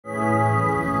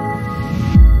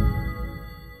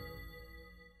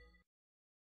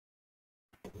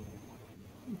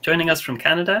Joining us from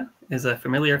Canada is a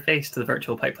familiar face to the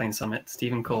Virtual Pipeline Summit,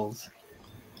 Stephen Koles.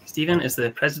 Stephen is the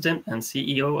President and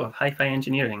CEO of Hifi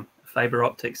Engineering, a fiber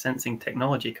optic sensing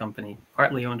technology company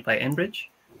partly owned by Enbridge,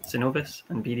 Synovus,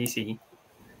 and BDC.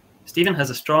 Stephen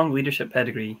has a strong leadership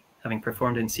pedigree, having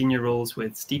performed in senior roles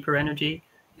with Steeper Energy,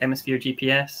 Hemisphere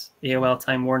GPS, AOL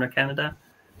Time Warner Canada,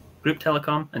 Group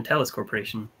Telecom, and TELUS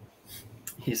Corporation.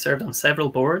 He's served on several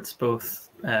boards, both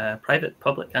private,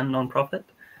 public, and non-profit,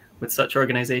 with such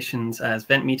organizations as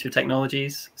Vent Meter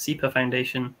Technologies, SEPA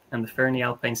Foundation, and the Fernie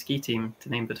Alpine Ski Team, to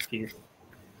name but a few.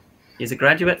 He's a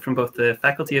graduate from both the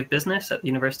Faculty of Business at the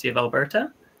University of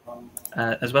Alberta,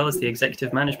 as well as the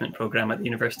Executive Management Program at the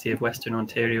University of Western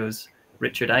Ontario's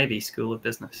Richard Ivey School of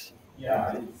Business. He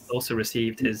also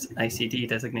received his ICD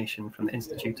designation from the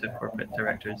Institute of Corporate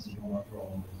Directors.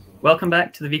 Welcome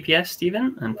back to the VPS,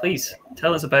 Stephen, and please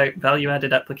tell us about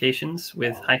value-added applications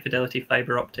with high-fidelity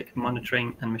fiber optic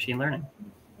monitoring and machine learning.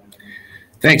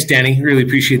 Thanks, Danny. Really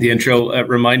appreciate the intro.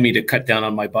 Remind me to cut down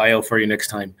on my bio for you next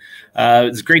time.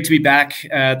 It's great to be back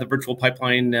at the Virtual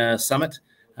Pipeline Summit.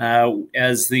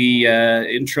 As the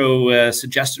intro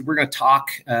suggested, we're going to talk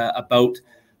about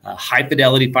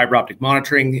high-fidelity fiber optic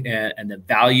monitoring and the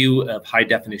value of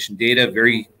high-definition data,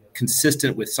 very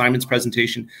consistent with Simon's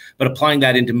presentation, but applying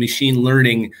that into machine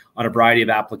learning on a variety of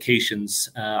applications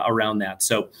around that.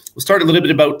 So we'll start a little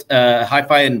bit about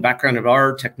Hifi and background of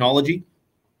our technology,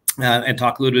 and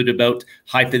talk a little bit about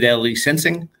high-fidelity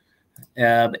sensing,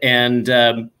 and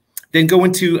then go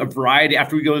into a variety.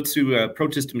 After we go through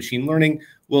approaches to machine learning,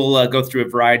 we'll go through a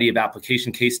variety of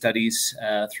application case studies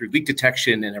through leak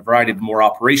detection and a variety of more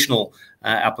operational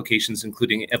applications,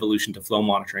 including evolution to flow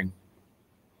monitoring.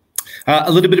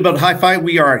 A little bit about Hifi.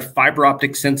 We are a fiber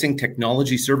optic sensing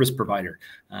technology service provider.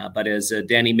 But as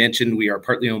Danny mentioned, we are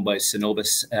partly owned by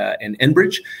Synovus and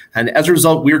Enbridge. And as a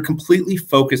result, we are completely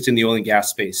focused in the oil and gas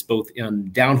space, both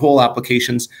in downhole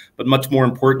applications, but much more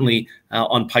importantly,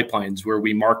 on pipelines, where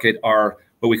we market our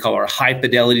what we call our high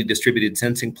fidelity distributed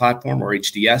sensing platform, or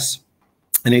HDS,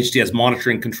 and HDS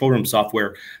monitoring control room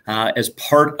software as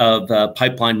part of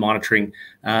pipeline monitoring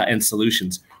and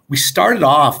solutions. We started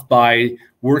off by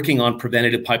working on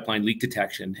preventative pipeline leak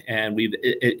detection, and we've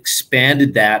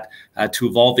expanded that to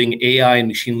evolving AI and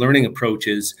machine learning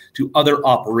approaches to other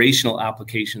operational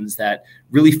applications that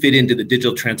really fit into the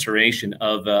digital transformation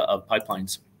of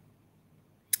pipelines.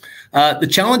 The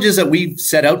challenges that we've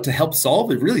set out to help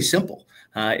solve is really simple.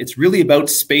 It's really about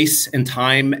space and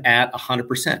time at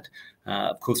 100%.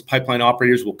 Of course, pipeline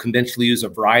operators will conventionally use a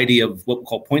variety of what we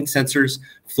call point sensors,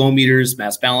 flow meters,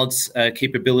 mass balance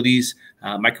capabilities,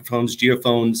 microphones,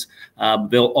 geophones.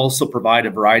 They'll also provide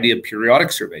a variety of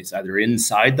periodic surveys, either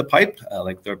inside the pipe,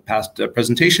 like the past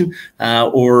presentation,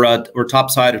 or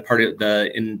topside as part of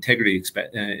the integrity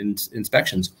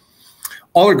inspections.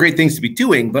 All are great things to be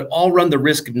doing, but all run the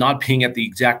risk of not being at the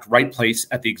exact right place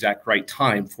at the exact right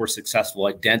time for successful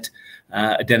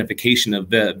identification of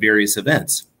the various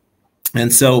events.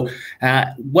 And so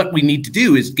what we need to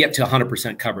do is get to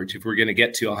 100% coverage if we're going to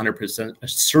get to 100%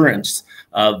 assurance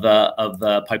of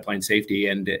pipeline safety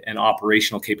and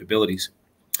operational capabilities.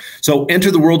 So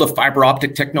enter the world of fiber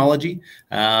optic technology.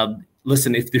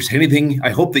 Listen, if there's anything I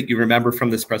hope that you remember from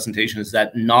this presentation is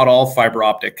that not all fiber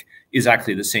optic is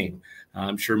actually the same.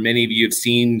 I'm sure many of you have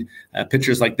seen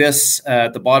pictures like this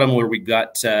at the bottom, where we've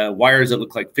got wires that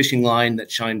look like fishing line that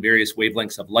shine various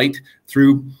wavelengths of light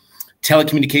through.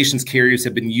 Telecommunications carriers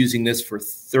have been using this for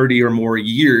 30 or more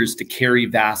years to carry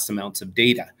vast amounts of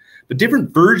data. But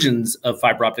different versions of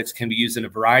fiber optics can be used in a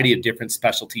variety of different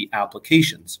specialty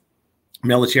applications.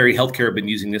 Military healthcare have been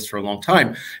using this for a long time.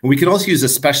 And we can also use a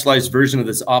specialized version of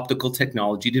this optical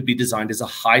technology to be designed as a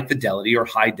high fidelity or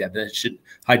high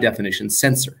definition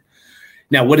sensor.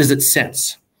 Now, what does it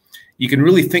sense? You can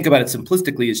really think about it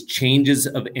simplistically as changes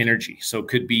of energy. So it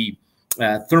could be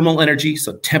thermal energy,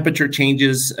 so temperature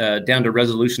changes down to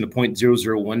resolution of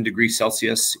 0.001 degrees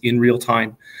Celsius in real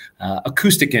time.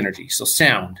 Acoustic energy, so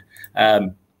sound.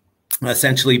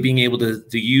 Essentially being able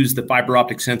to use the fiber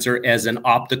optic sensor as an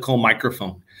optical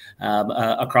microphone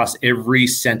across every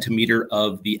centimeter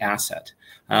of the asset.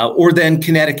 Or then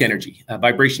kinetic energy,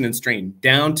 vibration and strain,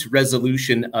 down to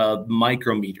resolution of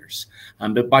micrometers.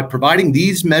 But by providing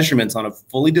these measurements on a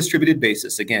fully distributed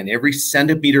basis, again, every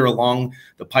centimeter along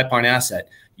the pipeline asset,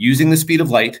 using the speed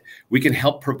of light, we can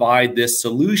help provide this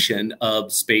solution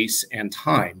of space and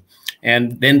time,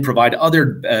 and then provide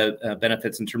other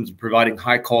benefits in terms of providing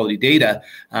high quality data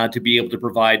to be able to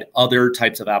provide other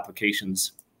types of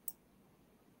applications.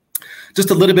 Just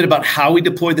a little bit about how we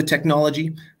deploy the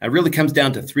technology. It really comes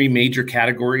down to three major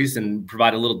categories and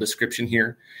provide a little description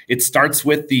here. It starts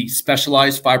with the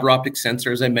specialized fiber optic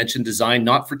sensor, as I mentioned, designed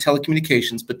not for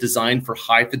telecommunications, but designed for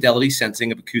high fidelity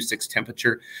sensing of acoustics,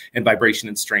 temperature, and vibration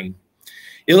and strain.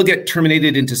 It'll get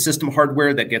terminated into system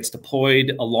hardware that gets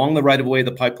deployed along the right of way of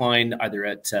the pipeline, either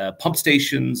at pump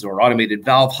stations or automated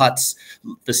valve huts,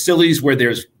 facilities where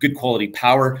there's good quality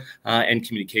power and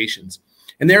communications.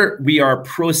 And there we are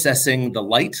processing the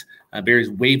light, various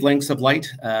wavelengths of light,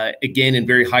 again in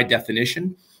very high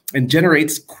definition, and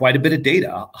generates quite a bit of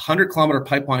data. A 100-kilometer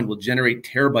pipeline will generate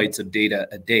terabytes of data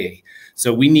a day.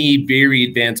 So we need very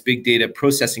advanced big data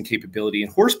processing capability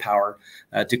and horsepower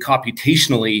to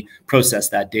computationally process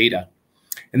that data.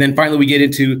 And then finally, we get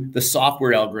into the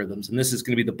software algorithms, and this is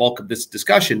going to be the bulk of this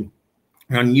discussion,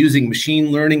 on using machine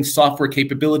learning software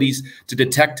capabilities to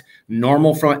detect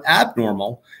normal from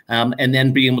abnormal, and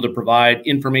then be able to provide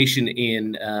information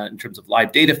in terms of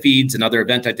live data feeds and other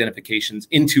event identifications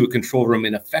into a control room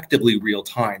in effectively real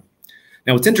time.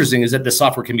 Now, what's interesting is that the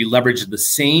software can be leveraged the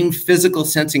same physical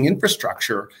sensing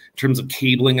infrastructure in terms of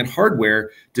cabling and hardware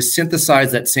to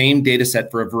synthesize that same data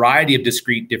set for a variety of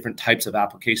discrete different types of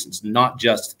applications, not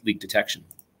just leak detection.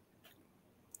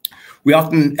 We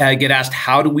often get asked,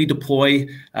 how do we deploy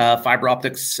fiber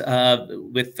optics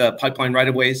with pipeline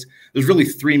right-of-ways? There's really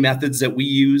three methods that we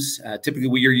use. Typically,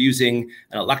 we are using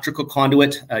an electrical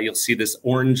conduit. You'll see this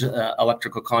orange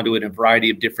electrical conduit in a variety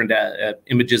of different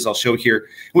images I'll show here.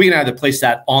 We can either place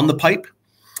that on the pipe,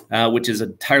 which is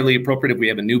entirely appropriate if we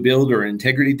have a new build or an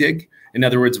integrity dig. In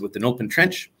other words, with an open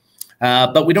trench.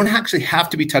 But we don't actually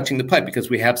have to be touching the pipe because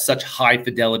we have such high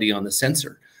fidelity on the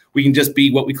sensor. We can just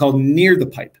be what we call near the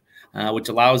pipe. Which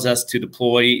allows us to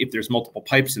deploy if there's multiple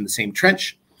pipes in the same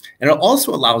trench. And it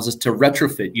also allows us to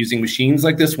retrofit using machines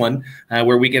like this one,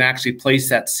 where we can actually place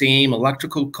that same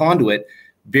electrical conduit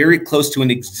very close to an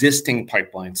existing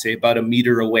pipeline, say about a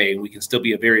meter away, and we can still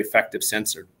be a very effective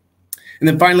sensor. And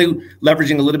then finally,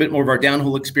 leveraging a little bit more of our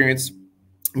downhole experience,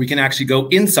 we can actually go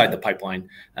inside the pipeline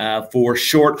for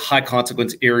short, high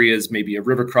consequence areas, maybe a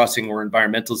river crossing or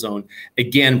environmental zone,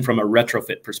 again, from a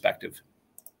retrofit perspective.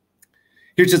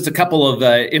 Here's just a couple of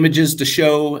images to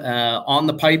show on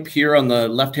the pipe here on the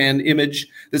left-hand image.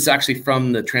 This is actually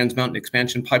from the Trans Mountain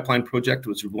Expansion Pipeline Project,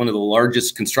 which was one of the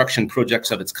largest construction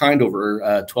projects of its kind, over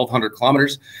 1,200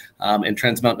 kilometers. And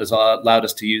Trans Mountain has allowed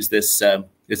us to use this,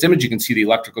 this image. You can see the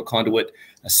electrical conduit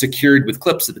secured with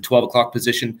clips at the 12 o'clock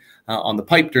position on the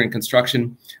pipe during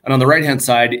construction. And on the right-hand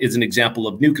side is an example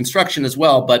of new construction as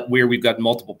well, but where we've got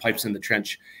multiple pipes in the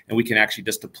trench, and we can actually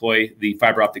just deploy the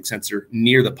fiber optic sensor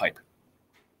near the pipe.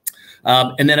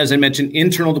 And then, as I mentioned,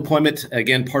 internal deployment,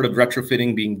 again, part of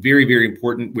retrofitting being very, very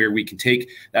important, where we can take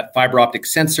that fiber optic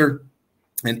sensor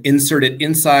and insert it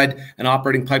inside an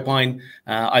operating pipeline,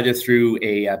 either through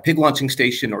a pig launching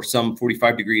station or some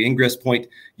 45-degree ingress point,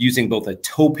 using both a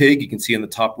tow pig, you can see on the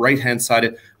top right-hand side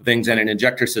of things, and an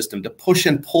injector system to push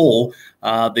and pull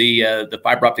the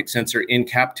fiber optic sensor in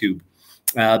cap tube.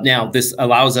 Now, this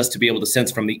allows us to be able to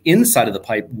sense from the inside of the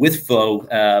pipe with flow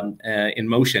in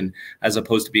motion, as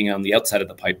opposed to being on the outside of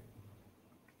the pipe.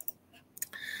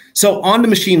 So on to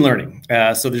machine learning.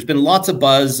 So there's been lots of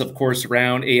buzz, of course,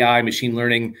 around AI, machine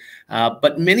learning,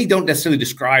 but many don't necessarily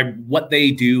describe what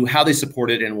they do, how they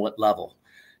support it, and what level.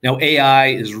 Now, AI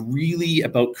is really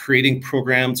about creating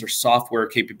programs or software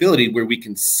capability where we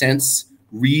can sense,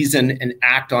 reason, and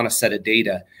act on a set of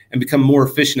data and become more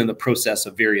efficient in the process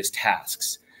of various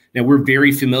tasks. Now, we're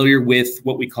very familiar with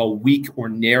what we call weak or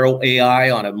narrow AI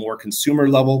on a more consumer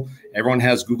level. Everyone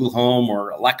has Google Home or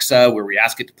Alexa, where we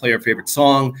ask it to play our favorite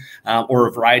song, or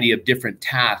a variety of different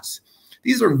tasks.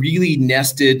 These are really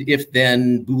nested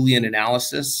if-then Boolean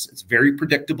analysis. It's very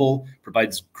predictable,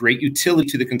 provides great utility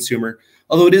to the consumer,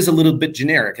 although it is a little bit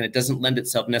generic and it doesn't lend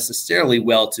itself necessarily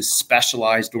well to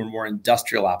specialized or more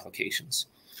industrial applications.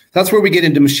 That's where we get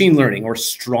into machine learning, or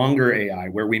stronger AI,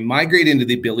 where we migrate into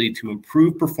the ability to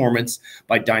improve performance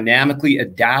by dynamically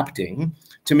adapting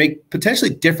to make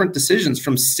potentially different decisions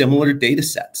from similar data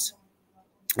sets.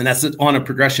 And that's on a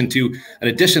progression to an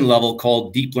addition level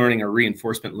called deep learning or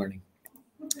reinforcement learning.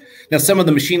 Now, some of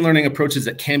the machine learning approaches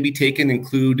that can be taken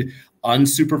include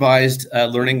unsupervised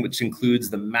learning, which includes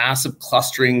the massive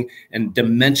clustering and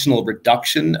dimensional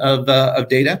reduction of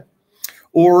data,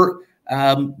 or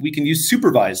we can use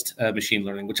supervised machine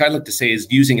learning, which I like to say is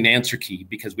using an answer key,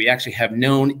 because we actually have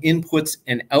known inputs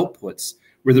and outputs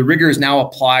where the rigor is now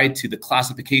applied to the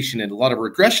classification and a lot of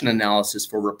regression analysis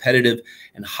for repetitive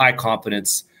and high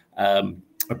confidence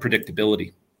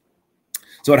predictability.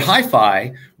 So at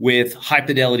Hifi, with high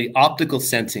fidelity optical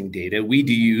sensing data, we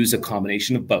do use a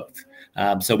combination of both.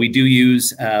 So we do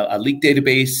use a leak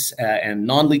database and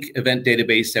non-leak event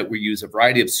database that we use a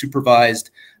variety of supervised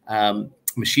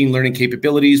machine learning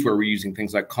capabilities where we're using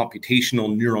things like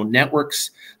computational neural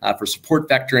networks for support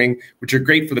vectoring, which are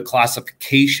great for the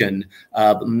classification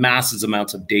of massive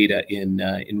amounts of data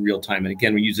in real time. And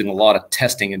again, we're using a lot of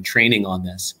testing and training on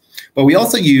this. But we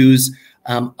also use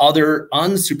other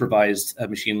unsupervised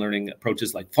machine learning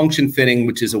approaches like function fitting,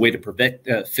 which is a way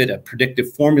to fit a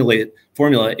predictive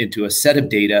formula into a set of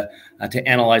data to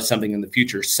analyze something in the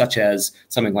future, such as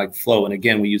something like flow. And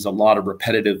again, we use a lot of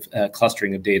repetitive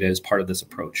clustering of data as part of this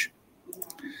approach.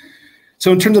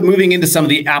 So in terms of moving into some of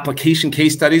the application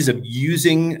case studies of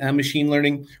using machine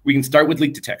learning, we can start with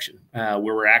leak detection, where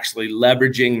we're actually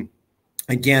leveraging,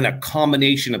 again, a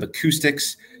combination of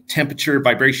acoustics, temperature,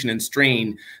 vibration, and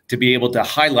strain to be able to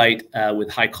highlight with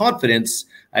high confidence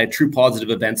true positive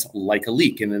events like a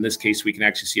leak. And in this case, we can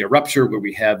actually see a rupture where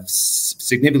we have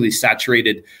significantly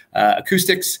saturated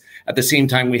acoustics. At the same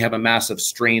time, we have a massive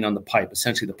strain on the pipe,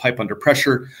 essentially the pipe under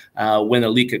pressure. When a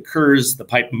leak occurs, the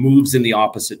pipe moves in the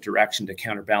opposite direction to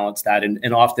counterbalance that.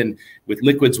 And often with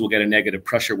liquids, we'll get a negative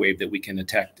pressure wave that we can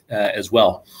detect as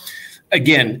well.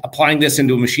 Again, applying this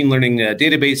into a machine learning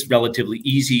database, relatively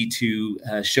easy to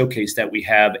showcase that we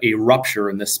have a rupture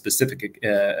in this specific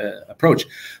approach,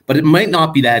 but it might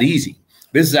not be that easy.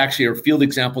 This is actually a field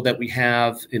example that we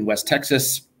have in West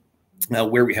Texas,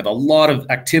 where we have a lot of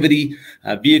activity,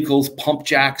 vehicles, pump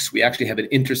jacks. We actually have an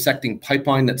intersecting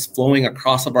pipeline that's flowing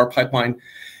across of our pipeline.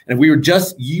 And if we were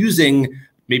just using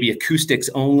maybe acoustics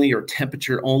only or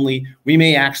temperature only, we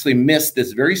may actually miss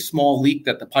this very small leak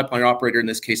that the pipeline operator, in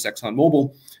this case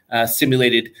ExxonMobil,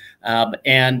 simulated,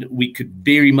 and we could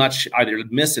very much either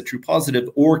miss a true positive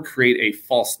or create a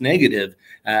false negative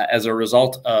as a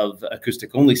result of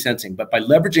acoustic only sensing. But by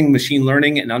leveraging machine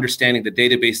learning and understanding the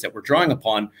database that we're drawing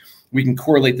upon, we can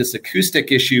correlate this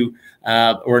acoustic issue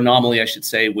or anomaly, I should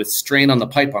say, with strain on the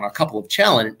pipe on a couple of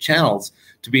channels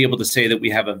to be able to say that we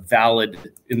have a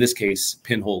valid, in this case,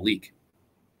 pinhole leak.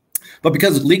 But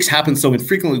because leaks happen so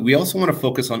infrequently, we also want to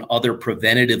focus on other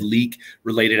preventative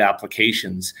leak-related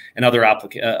applications and other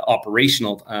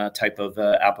operational type of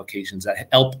applications that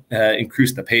help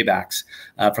increase the paybacks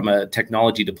from a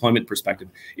technology deployment perspective.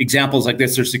 Examples like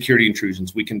this are security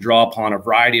intrusions. We can draw upon a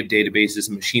variety of databases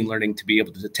and machine learning to be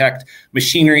able to detect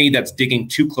machinery that's digging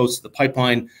too close to the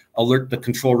pipeline, alert the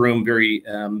control room very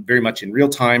much in real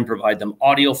time, provide them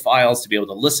audio files to be able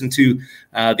to listen to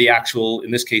the actual,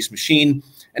 in this case, machine.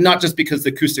 And not just because the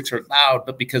acoustics are loud,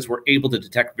 but because we're able to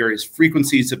detect various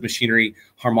frequencies of machinery,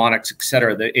 harmonics, et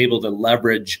cetera. They're able to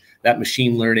leverage that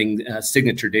machine learning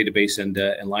signature database and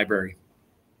library.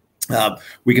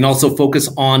 We can also focus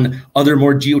on other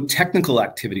more geotechnical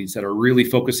activities that are really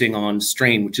focusing on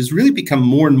strain, which has really become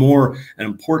more and more an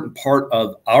important part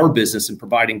of our business in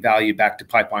providing value back to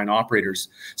pipeline operators.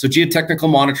 So geotechnical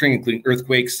monitoring, including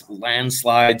earthquakes,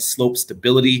 landslides, slope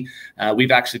stability.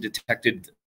 We've actually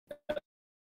detected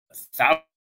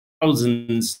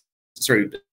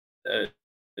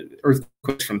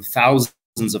earthquakes from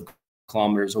thousands of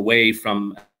kilometers away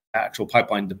from actual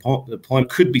pipeline deployment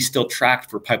could be still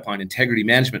tracked for pipeline integrity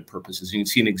management purposes. You can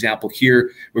see an example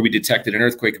here where we detected an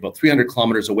earthquake about 300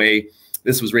 kilometers away.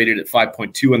 This was rated at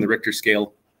 5.2 on the Richter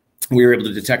scale. We were able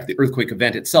to detect the earthquake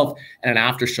event itself and an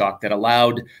aftershock that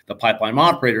allowed the pipeline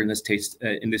operator in this case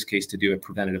to do a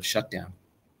preventative shutdown.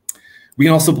 We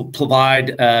can also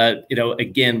provide,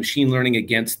 again, machine learning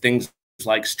against things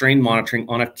like strain monitoring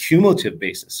on a cumulative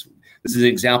basis. This is an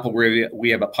example where we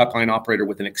have a pipeline operator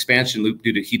with an expansion loop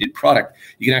due to heated product.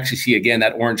 You can actually see, again,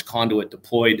 that orange conduit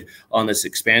deployed on this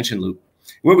expansion loop.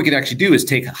 What we can actually do is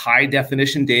take high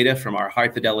definition data from our high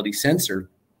fidelity sensor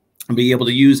and be able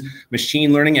to use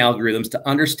machine learning algorithms to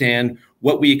understand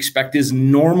what we expect is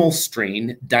normal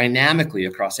strain dynamically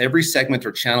across every segment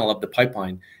or channel of the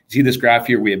pipeline. You see this graph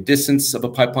here, we have distance of a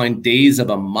pipeline, days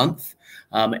of a month,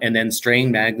 and then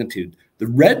strain magnitude. The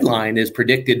red line is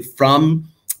predicted from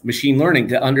machine learning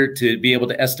to be able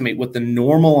to estimate what the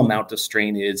normal amount of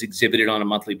strain is exhibited on a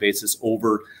monthly basis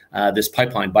over this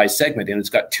pipeline by segment. And it's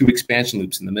got two expansion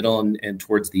loops in the middle and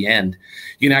towards the end.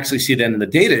 You can actually see then in the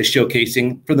data is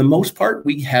showcasing, for the most part,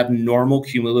 we have normal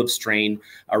cumulative strain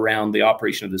around the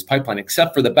operation of this pipeline,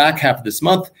 except for the back half of this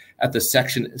month at the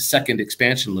second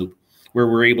expansion loop, where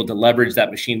we're able to leverage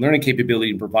that machine learning capability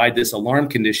and provide this alarm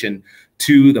condition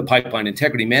to the pipeline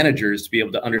integrity managers to be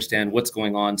able to understand what's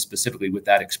going on specifically with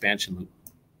that expansion loop.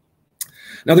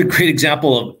 Another great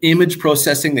example of image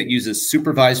processing that uses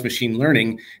supervised machine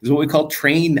learning is what we call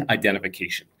train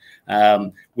identification.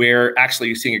 where actually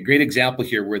you're seeing a great example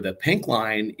here where the pink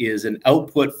line is an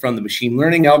output from the machine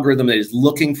learning algorithm that is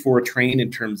looking for a train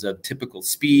in terms of typical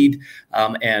speed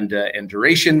and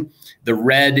duration. The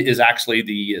red is actually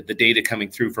the data coming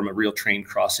through from a real train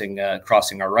crossing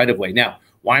our right-of-way. Now,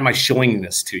 why am I showing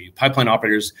this to you? Pipeline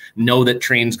operators know that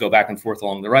trains go back and forth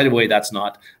along the right-of-way. That's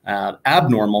not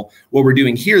abnormal. What we're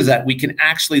doing here is that we can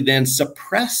actually then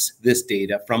suppress this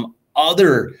data from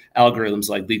other algorithms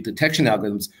like leak detection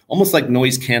algorithms, almost like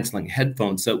noise canceling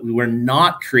headphones, so we were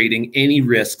not creating any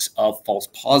risks of false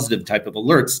positive type of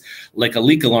alerts like a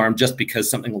leak alarm just because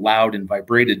something loud and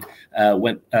vibrated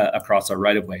went across our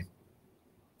right-of-way.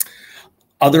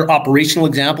 Other operational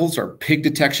examples are pig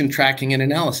detection, tracking, and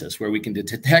analysis, where we can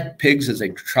detect pigs as they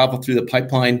travel through the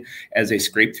pipeline, as they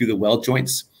scrape through the weld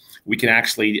joints. We can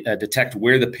actually detect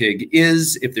where the pig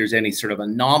is, if there's any sort of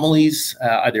anomalies,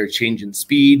 either a change in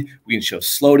speed. We can show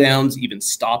slowdowns, even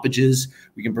stoppages.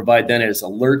 We can provide then as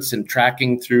alerts and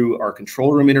tracking through our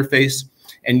control room interface,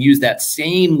 and use that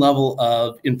same level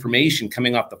of information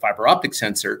coming off the fiber optic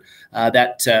sensor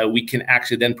that we can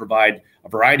actually then provide a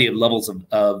variety of levels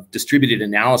of distributed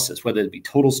analysis, whether it be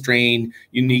total strain,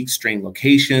 unique strain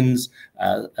locations,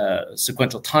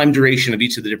 sequential time duration of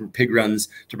each of the different pig runs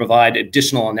to provide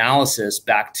additional analysis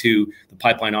back to the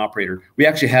pipeline operator. We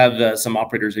actually have some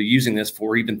operators who are using this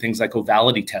for even things like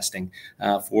ovality testing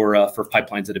for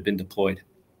pipelines that have been deployed.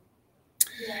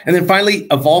 And then finally,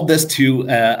 evolve this to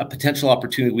a potential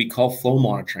opportunity we call flow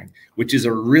monitoring, which is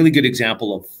a really good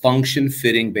example of function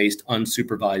fitting based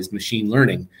unsupervised machine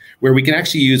learning, where we can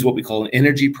actually use what we call an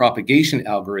energy propagation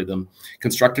algorithm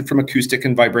constructed from acoustic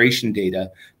and vibration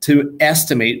data to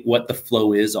estimate what the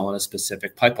flow is on a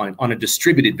specific pipeline on a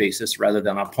distributed basis rather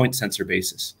than on a point sensor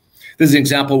basis. This is an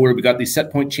example where we got these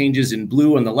set point changes in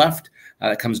blue on the left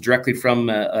that comes directly from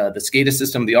the SCADA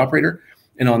system of the operator.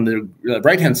 And on the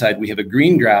right-hand side, we have a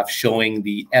green graph showing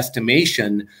the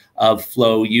estimation of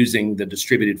flow using the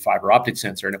distributed fiber optic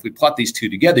sensor. And if we plot these two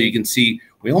together, you can see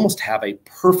we almost have a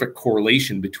perfect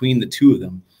correlation between the two of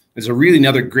them. There's a really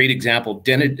another great example of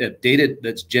data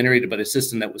that's generated by the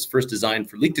system that was first designed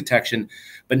for leak detection,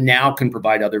 but now can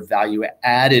provide other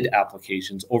value-added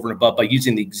applications over and above by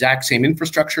using the exact same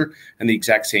infrastructure and the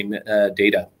exact same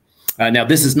data. Now,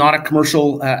 this is not a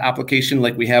commercial application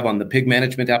like we have on the pig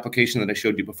management application that I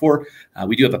showed you before.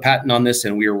 We do have a patent on this,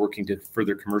 and we are working to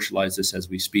further commercialize this as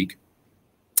we speak.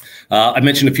 I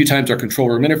mentioned a few times our control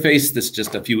room interface. This is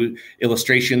just a few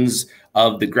illustrations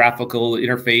of the graphical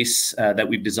interface that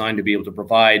we've designed to be able to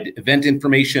provide event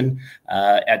information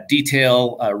at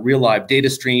detail, real live data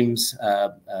streams,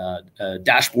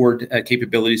 dashboard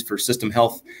capabilities for system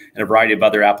health, and a variety of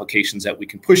other applications that we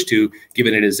can push to,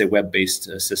 given it is a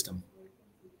web-based system.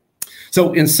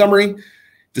 So in summary,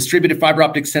 distributed fiber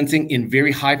optic sensing in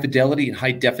very high fidelity and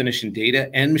high definition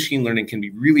data and machine learning can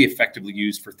be really effectively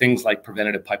used for things like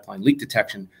preventative pipeline leak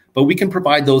detection, but we can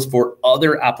provide those for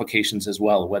other applications as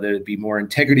well, whether it be more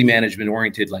integrity management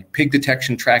oriented like pig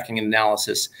detection, tracking, and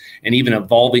analysis, and even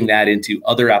evolving that into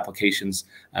other applications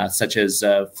such as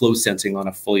flow sensing on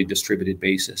a fully distributed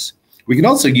basis. We can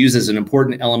also use as an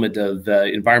important element of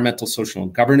environmental, social,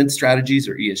 and governance strategies,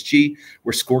 or ESG,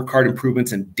 where scorecard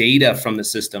improvements and data from the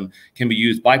system can be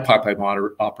used by pipeline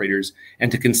operators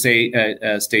and to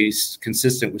stay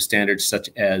consistent with standards such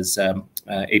as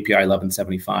API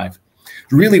 1175.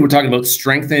 Really, we're talking about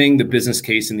strengthening the business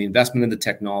case and the investment in the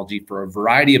technology for a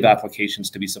variety of applications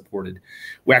to be supported.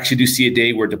 We actually do see a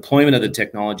day where deployment of the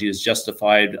technology is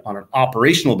justified on an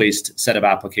operational-based set of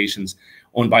applications.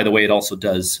 Oh, and by the way, it also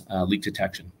does leak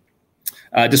detection.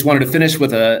 I just wanted to finish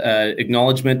with an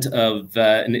acknowledgement of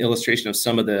an illustration of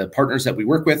some of the partners that we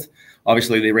work with.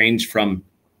 Obviously, they range from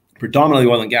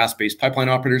predominantly oil and gas-based pipeline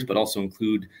operators, but also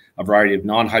include a variety of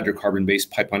non-hydrocarbon-based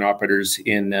pipeline operators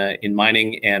in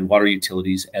mining and water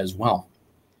utilities as well.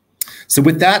 So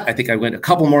with that, I think I went a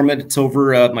couple more minutes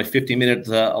over my 50-minute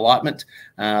allotment,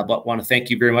 but want to thank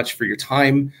you very much for your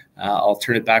time. I'll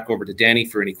turn it back over to Danny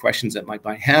for any questions that might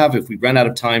have. If we run out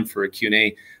of time for a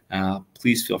Q&A,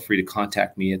 please feel free to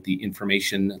contact me at the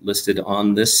information listed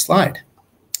on this slide.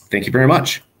 Thank you very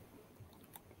much.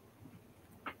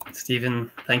 Stephen,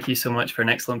 thank you so much for an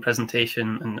excellent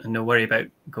presentation, and no worry about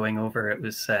going over. It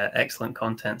was excellent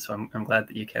content, so I'm glad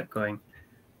that you kept going.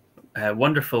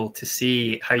 Wonderful to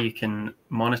see how you can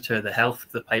monitor the health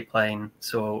of the pipeline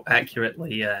so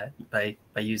accurately by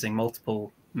using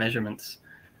multiple measurements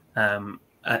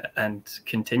and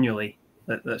continually.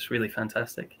 That's really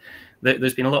fantastic.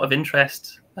 There's been a lot of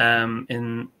interest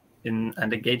in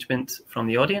and engagement from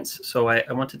the audience, so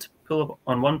I wanted to pull up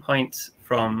on one point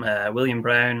from William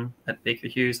Brown at Baker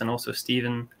Hughes, and also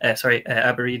Stephen,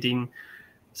 Aberdeen,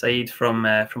 Saeed from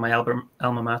my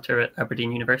alma mater at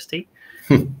Aberdeen University,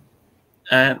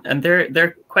 and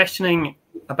they're questioning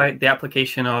about the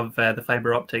application of the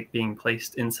fiber optic being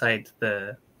placed inside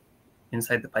the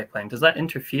pipeline. Does that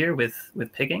interfere with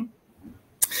pigging?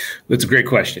 That's a great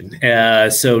question.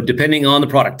 So depending on the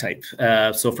product type,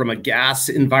 so from a gas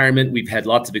environment, we've had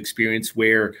lots of experience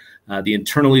where the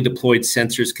internally deployed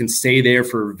sensors can stay there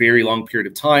for a very long period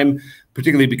of time,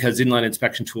 particularly because inline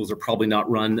inspection tools are probably not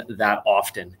run that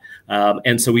often.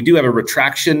 And so we do have a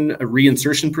retraction, a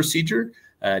reinsertion procedure.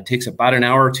 It takes about an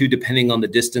hour or two, depending on the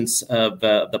distance of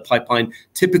the pipeline.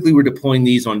 Typically, we're deploying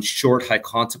these on short, high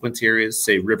consequence areas,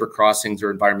 say river crossings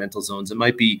or environmental zones. It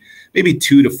might be maybe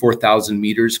 2,000 to 4,000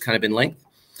 meters kind of in length.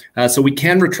 So we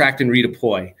can retract and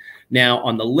redeploy. Now,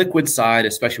 on the liquid side,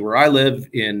 especially where I live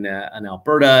in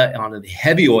Alberta, on the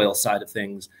heavy oil side of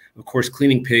things, of course,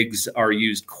 cleaning pigs are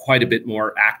used quite a bit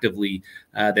more actively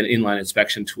than inline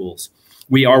inspection tools.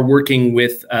 We are working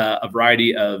with a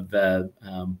variety of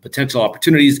potential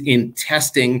opportunities in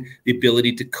testing the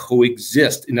ability to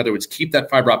coexist. In other words, keep that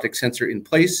fiber optic sensor in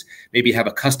place, maybe have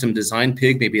a custom design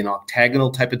pig, maybe an octagonal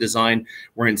type of design,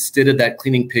 where instead of that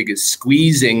cleaning pig is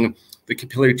squeezing the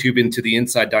capillary tube into the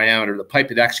inside diameter of the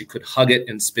pipe, it actually could hug it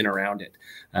and spin around it.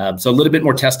 So a little bit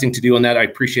more testing to do on that. I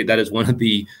appreciate that as one of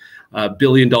the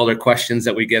billion-dollar questions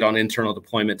that we get on internal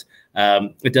deployment.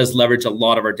 It does leverage a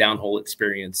lot of our downhole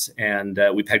experience, and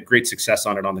we've had great success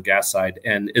on it on the gas side,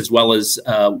 and as well as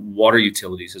water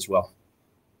utilities as well.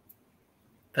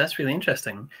 That's really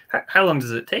interesting. How long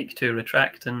does it take to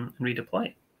retract and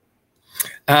redeploy?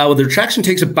 Well, the retraction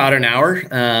takes about an hour,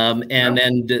 and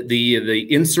then the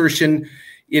insertion,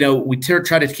 we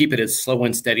try to keep it as slow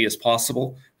and steady as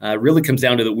possible. Really comes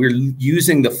down to that we're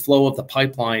using the flow of the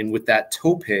pipeline with that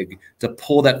toe pig to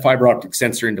pull that fiber optic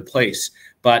sensor into place.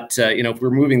 But if we're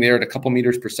moving there at a couple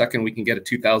meters per second, we can get a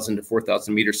 2,000 to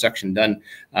 4,000 meter section done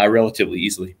relatively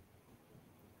easily.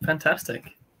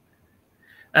 Fantastic.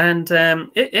 And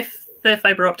if the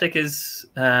fiber optic is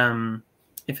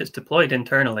if it's deployed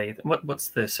internally, what's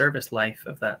the service life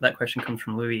of that? That question comes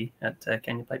from Louis at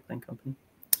Kenya Pipeline Company.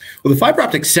 Well, the fiber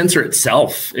optic sensor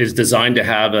itself is designed to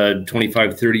have a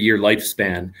 25, 30-year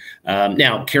lifespan.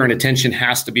 Now, care and attention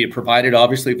has to be provided,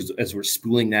 obviously, as we're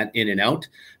spooling that in and out.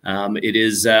 It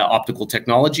is optical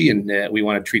technology, and we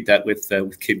want to treat that with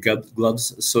kid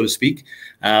gloves, so to speak.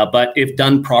 But if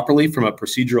done properly from a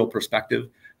procedural perspective,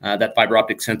 that fiber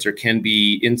optic sensor can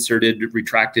be inserted,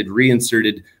 retracted,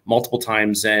 reinserted multiple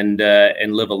times and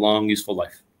live a long, useful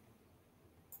life.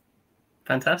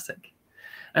 Fantastic.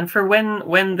 And for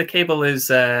when the cable is,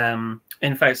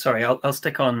 in fact, sorry, I'll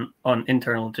stick on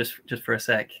internal just for a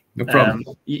sec. No problem.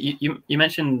 You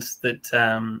mentioned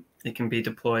that it can be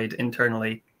deployed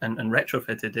internally and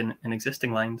retrofitted in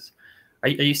existing lines. Are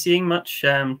you seeing much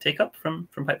take up from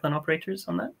pipeline operators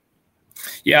on that?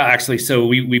 Yeah, actually, so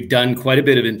we've done quite a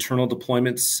bit of internal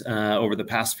deployments over the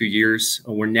past few years.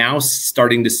 We're now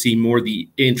starting to see more the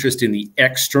interest in the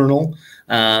external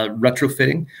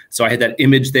retrofitting. So I had that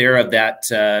image there of that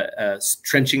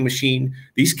trenching machine.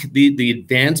 The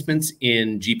advancements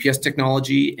in GPS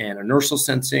technology and inertial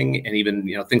sensing, and even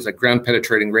things like ground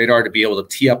penetrating radar to be able to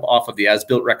tee up off of the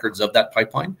as-built records of that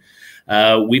pipeline.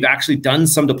 We've actually done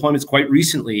some deployments quite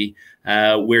recently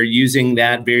where using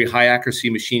that very high accuracy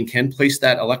machine can place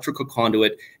that electrical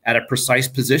conduit at a precise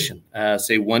position,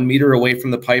 say 1 meter away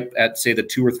from the pipe at, say, the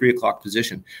 2 or 3 o'clock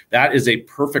position. That is a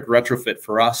perfect retrofit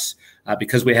for us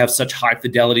because we have such high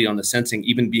fidelity on the sensing.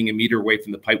 Even being a meter away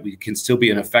from the pipe, we can still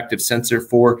be an effective sensor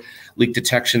for leak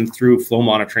detection through flow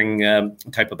monitoring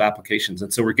type of applications.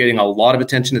 And so we're getting a lot of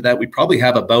attention to that. We probably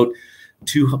have about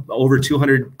over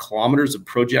 200 kilometers of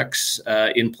projects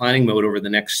in planning mode over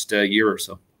the next year or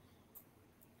so.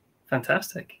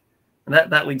 Fantastic. And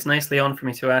that leads nicely on for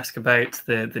me to ask about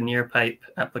the near pipe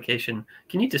application.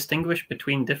 Can you distinguish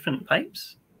between different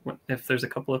pipes if there's a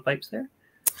couple of pipes there?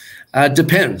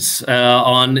 Depends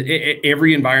on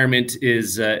every environment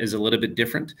is a little bit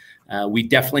different. We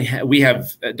definitely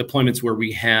have deployments where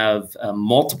we have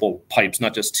multiple pipes,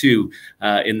 not just two,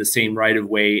 in the same right of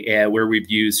way, where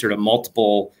we've used sort of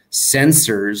multiple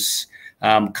sensors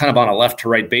kind of on a left to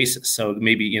right basis. So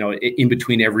maybe, in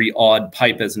between every odd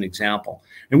pipe as an example.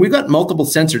 And we've got multiple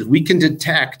sensors. We can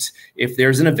detect if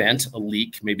there's an event, a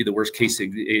leak, maybe the worst case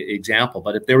example.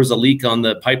 But if there was a leak on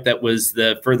the pipe that was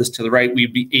the furthest to the right,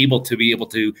 we'd be able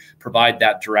to provide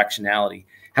that directionality.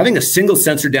 Having a single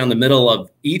sensor down the middle of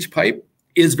each pipe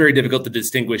is very difficult to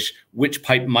distinguish which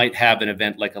pipe might have an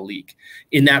event like a leak.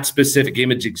 In that specific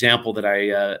image example that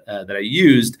I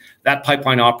used, that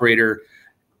pipeline operator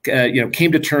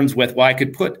came to terms with, well, I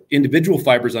could put individual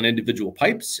fibers on individual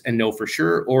pipes and know for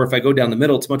sure, or if I go down the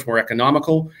middle, it's much more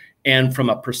economical. And from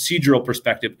a procedural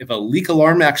perspective, if a leak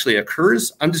alarm actually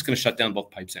occurs, I'm just going to shut down both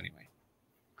pipes anyway.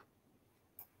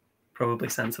 Probably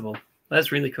sensible.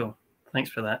 That's really cool.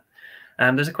 Thanks for that.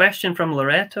 There's a question from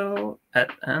Loreto at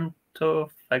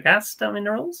Antofagasta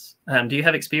Minerals. Do you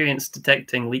have experience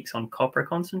detecting leaks on copper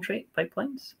concentrate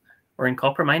pipelines or in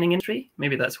copper mining industry?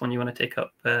 Maybe that's one you want to take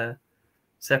up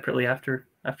separately after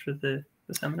the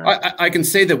seminar. I can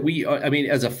say that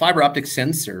as a fiber optic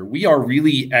sensor, we are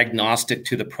really agnostic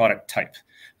to the product type.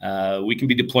 We can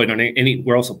be deployed on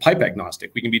we're also pipe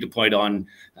agnostic. We can be deployed on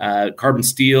carbon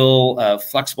steel,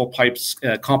 flexible pipes,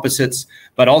 composites,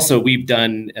 but also we've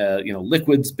done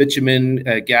liquids, bitumen,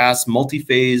 gas,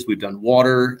 multi-phase. We've done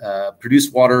water,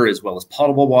 produced water, as well as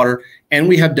potable water, and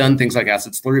we have done things like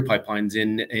acid slurry pipelines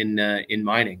in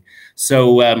mining.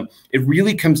 So it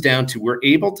really comes down to we're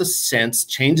able to sense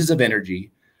changes of energy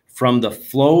from the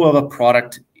flow of a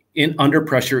product under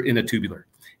pressure in a tubular.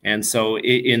 And so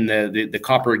in the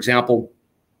copper example,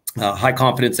 high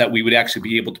confidence that we would actually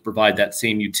be able to provide that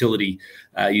same utility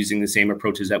using the same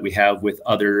approaches that we have with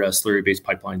other slurry-based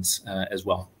pipelines as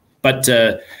well. But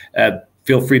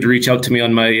feel free to reach out to me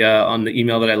on my on the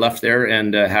email that I left there,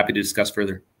 and happy to discuss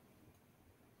further.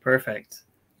 Perfect.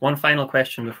 One final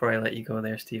question before I let you go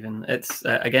there, Stephen. It's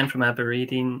again from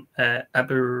Aberdeen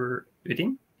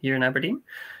here in Aberdeen.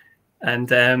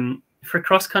 And for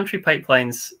cross-country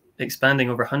pipelines expanding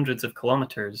over hundreds of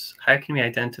kilometers, how can we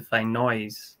identify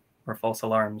noise or false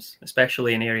alarms,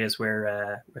 especially in areas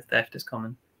where theft is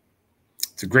common?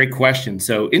 It's a great question.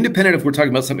 So independent if we're talking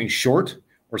about something short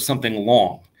or something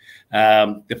long,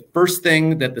 the first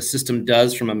thing that the system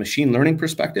does from a machine learning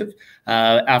perspective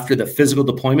after the physical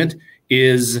deployment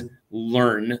is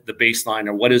learn the baseline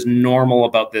or what is normal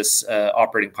about this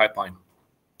operating pipeline.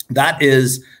 That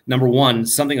is, number one,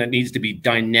 something that needs to be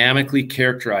dynamically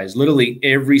characterized, literally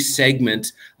every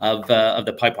segment of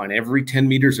the pipeline, every 10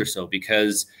 meters or so,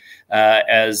 because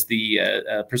as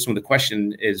the person with the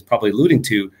question is probably alluding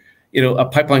to, a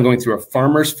pipeline going through a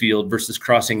farmer's field versus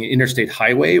crossing an interstate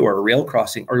highway or a rail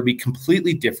crossing are going to be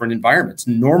completely different environments.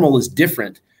 Normal is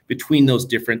different between those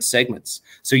different segments.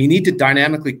 So you need to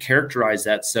dynamically characterize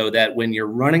that so that when you're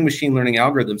running machine learning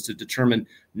algorithms to determine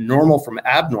normal from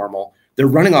abnormal, they're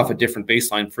running off a different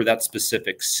baseline for that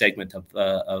specific segment of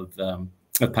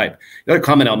pipe. The other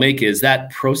comment I'll make is that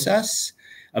process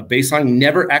of baseline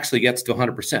never actually gets to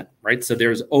 100%, right? So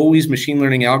there's always machine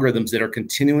learning algorithms that are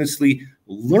continuously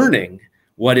learning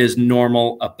what is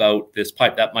normal about this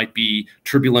pipe. That might be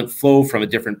turbulent flow from a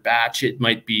different batch. It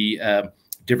might be a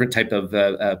different type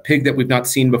of pig that we've not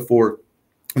seen before.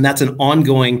 And that's an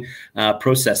ongoing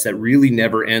process that really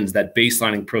never ends, that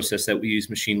baselining process that we use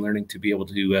machine learning to be able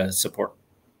to support.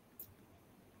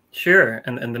 Sure.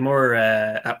 And the more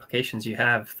applications you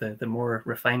have, the more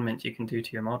refinement you can do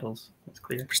to your models. That's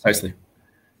clear. Precisely.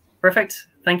 Perfect.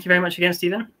 Thank you very much again,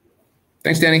 Stephen.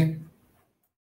 Thanks, Danny.